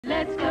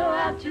Let's go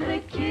out to the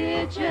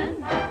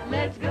kitchen.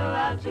 Let's go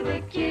out to the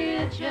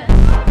kitchen.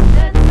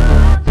 Let's go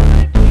out to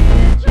the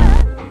kitchen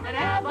and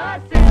have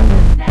ourselves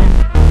a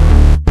snack.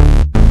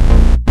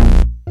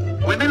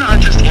 Women are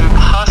just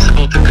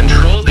impossible to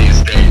control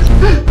these days.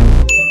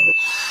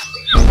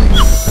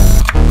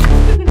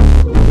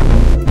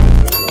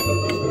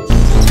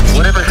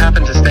 Whatever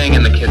happened to staying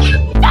in the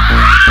kitchen?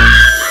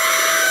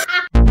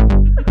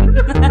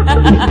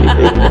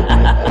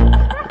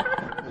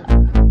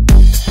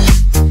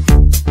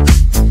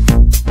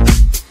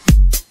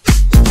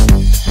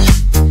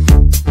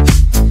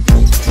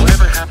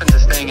 Whatever happened to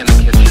staying in the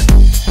kitchen?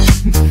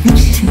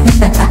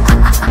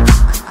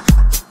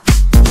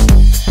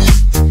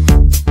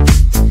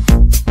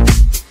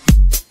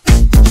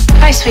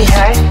 Hi,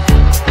 sweetheart.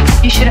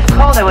 You should have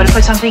called. I would have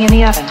put something in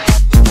the oven.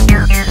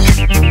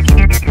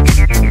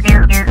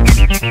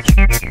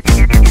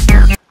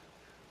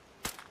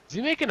 Is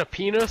he making a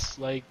penis?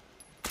 Like...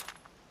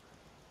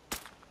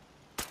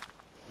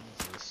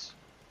 Jesus.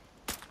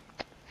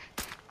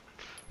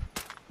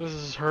 This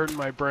is hurting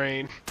my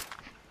brain.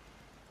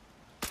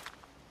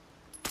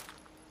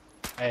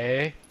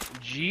 A.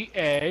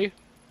 G-A.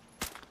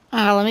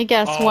 Let me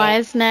guess. Oh. Y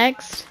is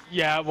next.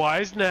 Yeah,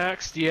 Y's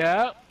next,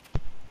 yeah.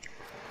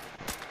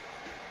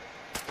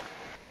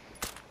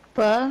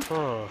 Bruh.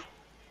 Huh.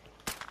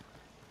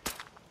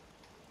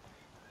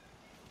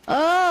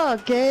 Oh,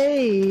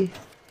 gay.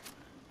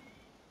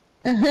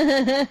 Ooh.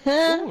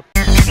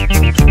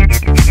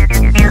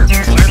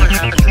 Whatever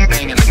happened to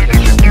staying in the kitchen?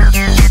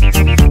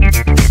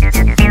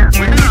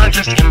 Women are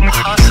just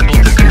impossible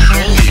to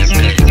control these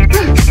days.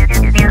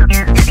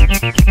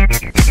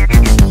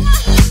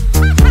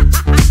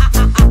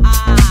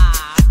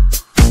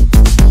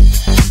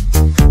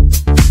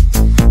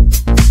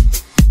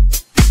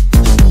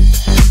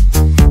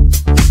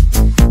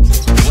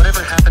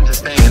 Whatever happened to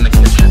staying in the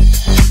kitchen?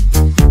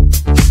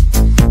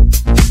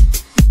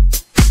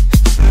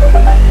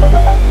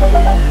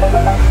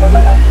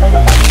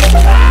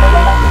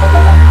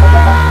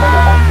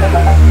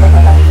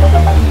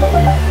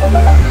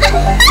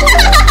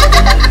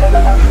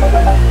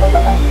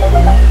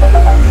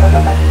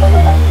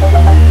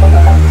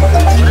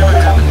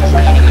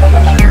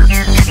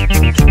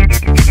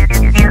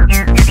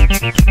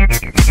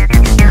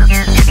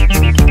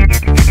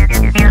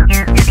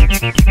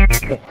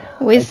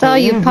 We saw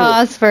you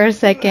pause for a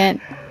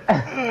second. Oh,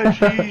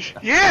 jeez.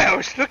 Yeah, I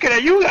was looking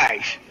at you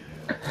guys.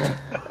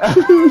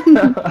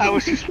 I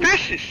was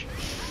suspicious.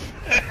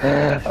 I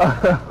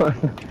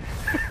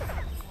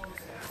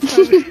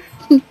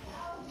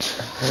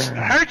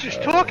heard you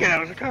talking. I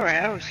was like, all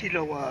right, I don't see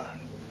no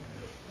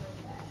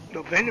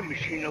vending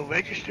machine, no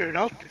register,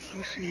 nothing. Let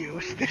me see,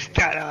 what's this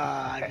got?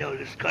 I know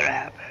this is gonna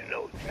happen. I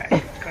know exactly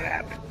what's gonna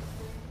happen.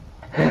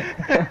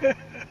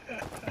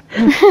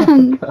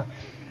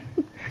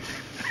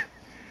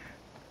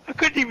 I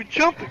couldn't even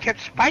jump. It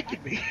kept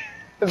spiking me.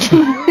 A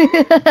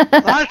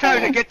lot of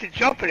times I get to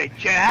jump and I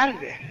jet out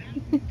of there.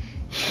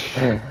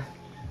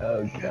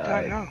 Oh I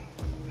god. know.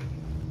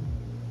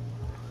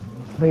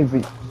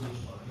 Maybe.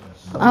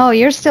 Oh,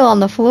 you're still on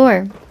the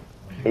floor.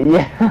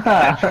 Yeah.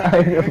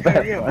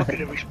 I'm looking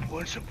to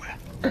respawn somewhere.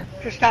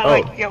 It's not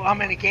like, yo,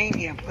 I'm in a game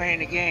here, I'm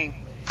playing a game.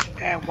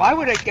 And why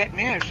would I get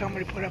mad if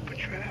somebody put up a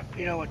trap,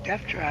 you know, a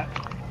death trap?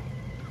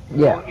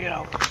 Yeah. Or, you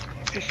know,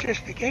 it's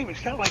just a game.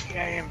 It's not like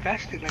I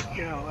invested, like,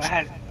 you know, I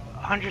had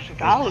hundreds of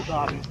dollars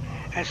on it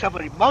and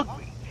somebody mugged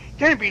me.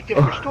 Then it'd be a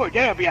different story.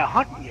 Then I'd be out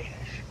hunting your ass.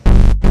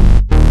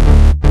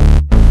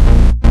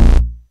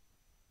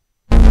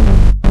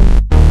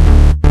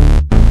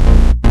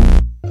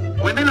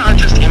 Women are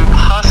just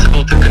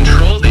impossible to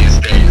control these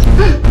days.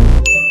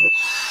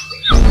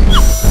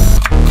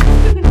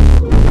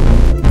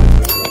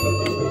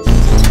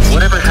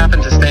 Whatever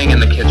happened to staying in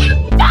the kitchen?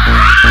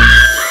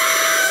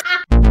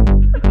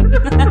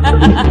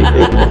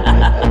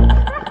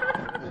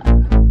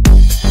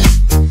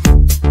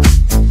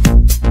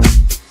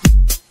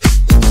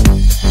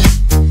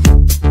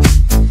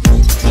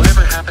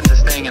 Whatever happened to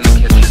staying in the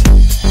kitchen?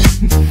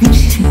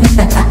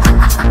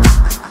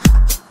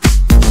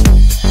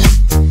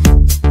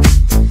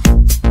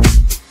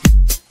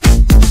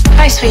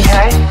 Hi,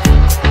 sweetheart.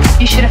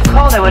 You should have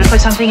called. I would have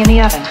put something in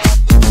the oven.